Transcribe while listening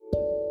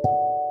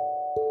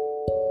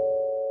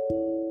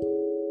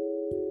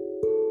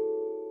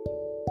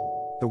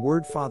The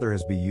word father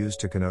has been used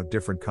to connote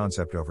different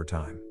concept over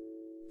time.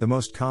 The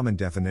most common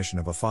definition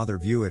of a father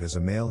view it as a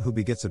male who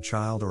begets a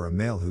child or a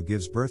male who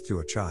gives birth to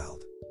a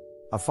child.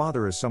 A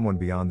father is someone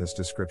beyond this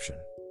description.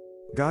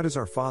 God is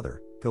our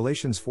Father,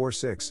 Galatians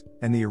 4:6,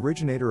 and the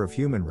originator of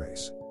human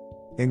race.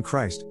 In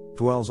Christ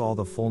dwells all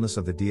the fullness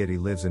of the deity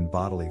lives in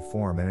bodily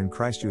form, and in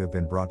Christ you have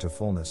been brought to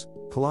fullness,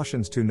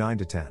 Colossians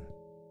 2:9-10.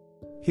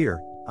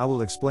 Here, I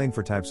will explain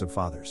for types of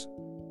fathers.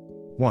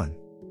 1.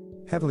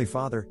 Heavenly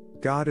Father.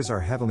 God is our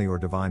heavenly or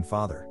divine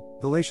Father,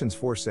 Galatians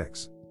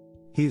 4:6.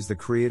 He is the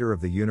creator of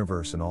the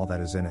universe and all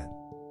that is in it.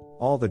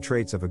 All the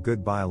traits of a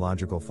good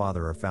biological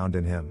father are found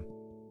in him.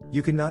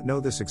 You cannot know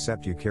this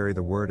except you carry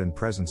the word and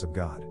presence of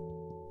God.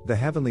 The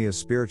heavenly is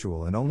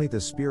spiritual, and only the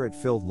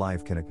spirit-filled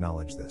life can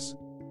acknowledge this.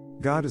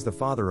 God is the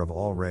father of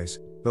all race,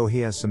 though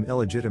he has some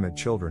illegitimate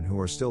children who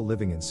are still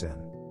living in sin.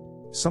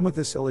 Some of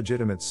this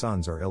illegitimate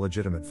sons are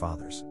illegitimate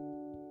fathers.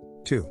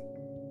 2.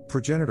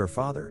 Progenitor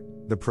father.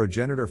 The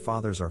progenitor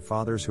fathers are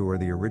fathers who are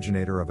the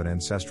originator of an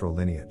ancestral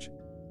lineage.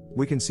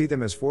 We can see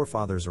them as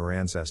forefathers or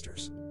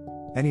ancestors.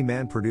 Any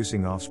man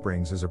producing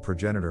offsprings is a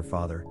progenitor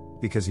father,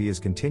 because he is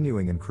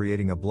continuing and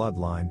creating a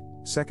bloodline,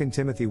 2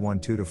 Timothy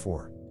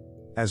 1:2-4.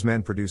 As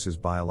man produces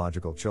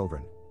biological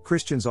children,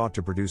 Christians ought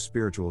to produce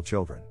spiritual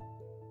children.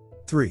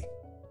 3.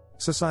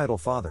 Societal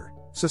father.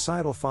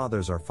 Societal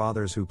fathers are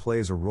fathers who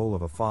plays a role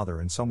of a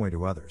father in some way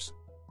to others.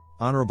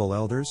 Honorable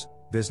elders,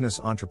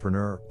 business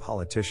entrepreneur,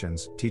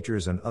 politicians,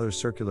 teachers and other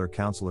circular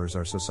counselors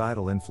are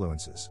societal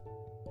influences.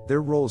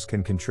 Their roles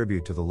can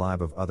contribute to the life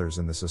of others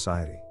in the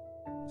society.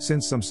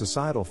 Since some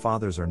societal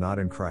fathers are not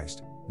in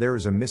Christ, there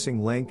is a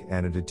missing link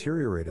and a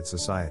deteriorated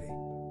society.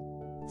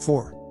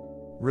 4.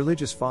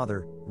 Religious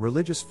father.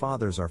 Religious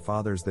fathers are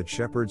fathers that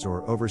shepherds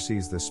or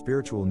oversees the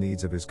spiritual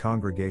needs of his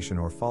congregation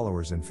or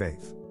followers in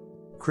faith.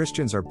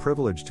 Christians are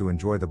privileged to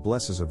enjoy the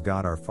blessings of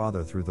God our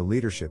Father through the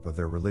leadership of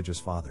their religious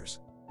fathers.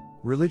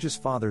 Religious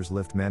fathers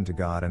lift men to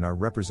God and are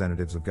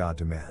representatives of God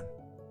to man.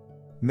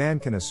 Man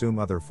can assume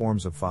other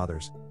forms of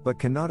fathers, but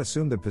cannot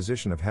assume the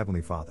position of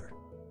Heavenly Father.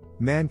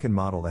 Man can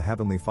model the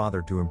Heavenly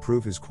Father to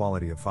improve his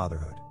quality of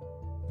fatherhood.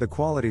 The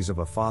qualities of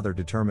a father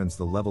determines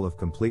the level of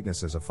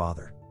completeness as a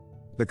father.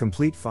 The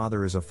complete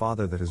father is a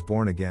father that is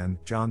born again,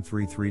 John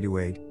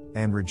 3:3-8,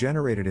 and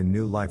regenerated in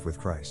new life with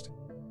Christ.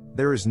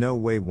 There is no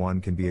way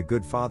one can be a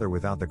good father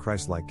without the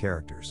Christ-like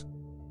characters.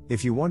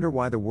 If you wonder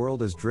why the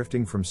world is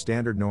drifting from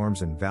standard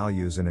norms and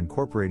values and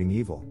incorporating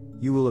evil,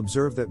 you will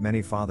observe that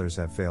many fathers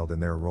have failed in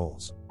their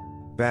roles.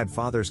 Bad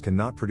fathers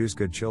cannot produce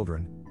good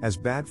children, as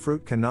bad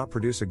fruit cannot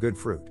produce a good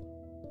fruit.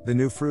 The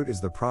new fruit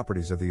is the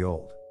properties of the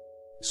old.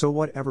 So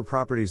whatever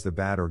properties the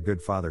bad or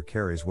good father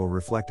carries will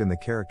reflect in the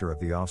character of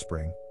the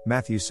offspring,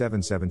 Matthew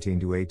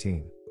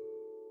 7:17-18.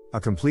 A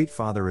complete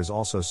father is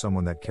also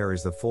someone that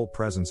carries the full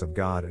presence of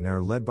God and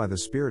are led by the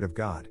Spirit of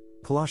God,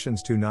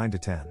 Colossians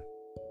 2:9-10.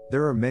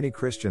 There are many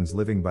Christians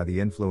living by the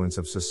influence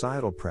of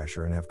societal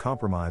pressure and have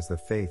compromised the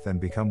faith and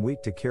become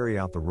weak to carry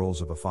out the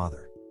roles of a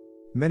father.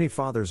 Many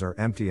fathers are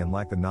empty and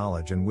lack the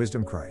knowledge and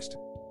wisdom Christ.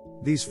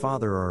 These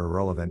fathers are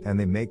irrelevant and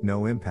they make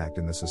no impact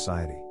in the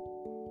society.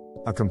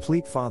 A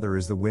complete father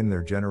is the wind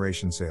their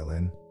generation sail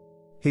in.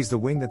 He's the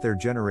wing that their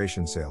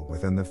generation sail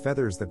with and the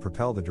feathers that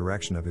propel the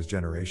direction of his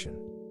generation.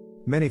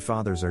 Many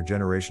fathers are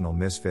generational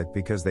misfit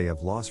because they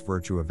have lost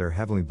virtue of their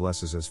heavenly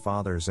blessings as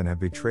fathers and have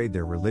betrayed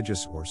their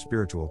religious or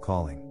spiritual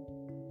calling.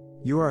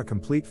 You are a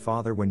complete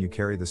father when you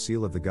carry the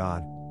seal of the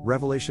God,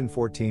 Revelation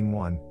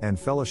 14:1, and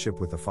fellowship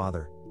with the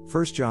Father,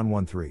 1 John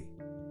 1:3.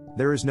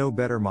 There is no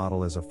better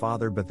model as a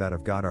father but that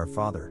of God our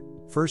Father,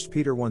 1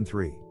 Peter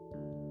 1:3.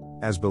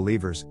 As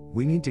believers,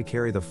 we need to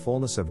carry the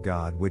fullness of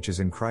God which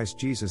is in Christ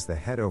Jesus the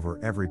head over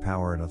every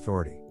power and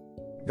authority.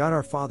 God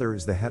our Father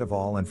is the head of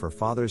all, and for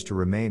fathers to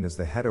remain as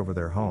the head over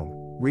their home,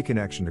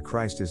 reconnection to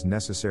Christ is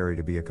necessary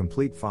to be a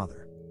complete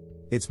father.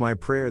 It's my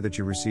prayer that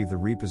you receive the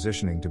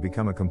repositioning to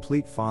become a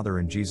complete father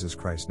in Jesus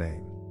Christ's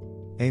name.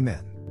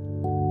 Amen.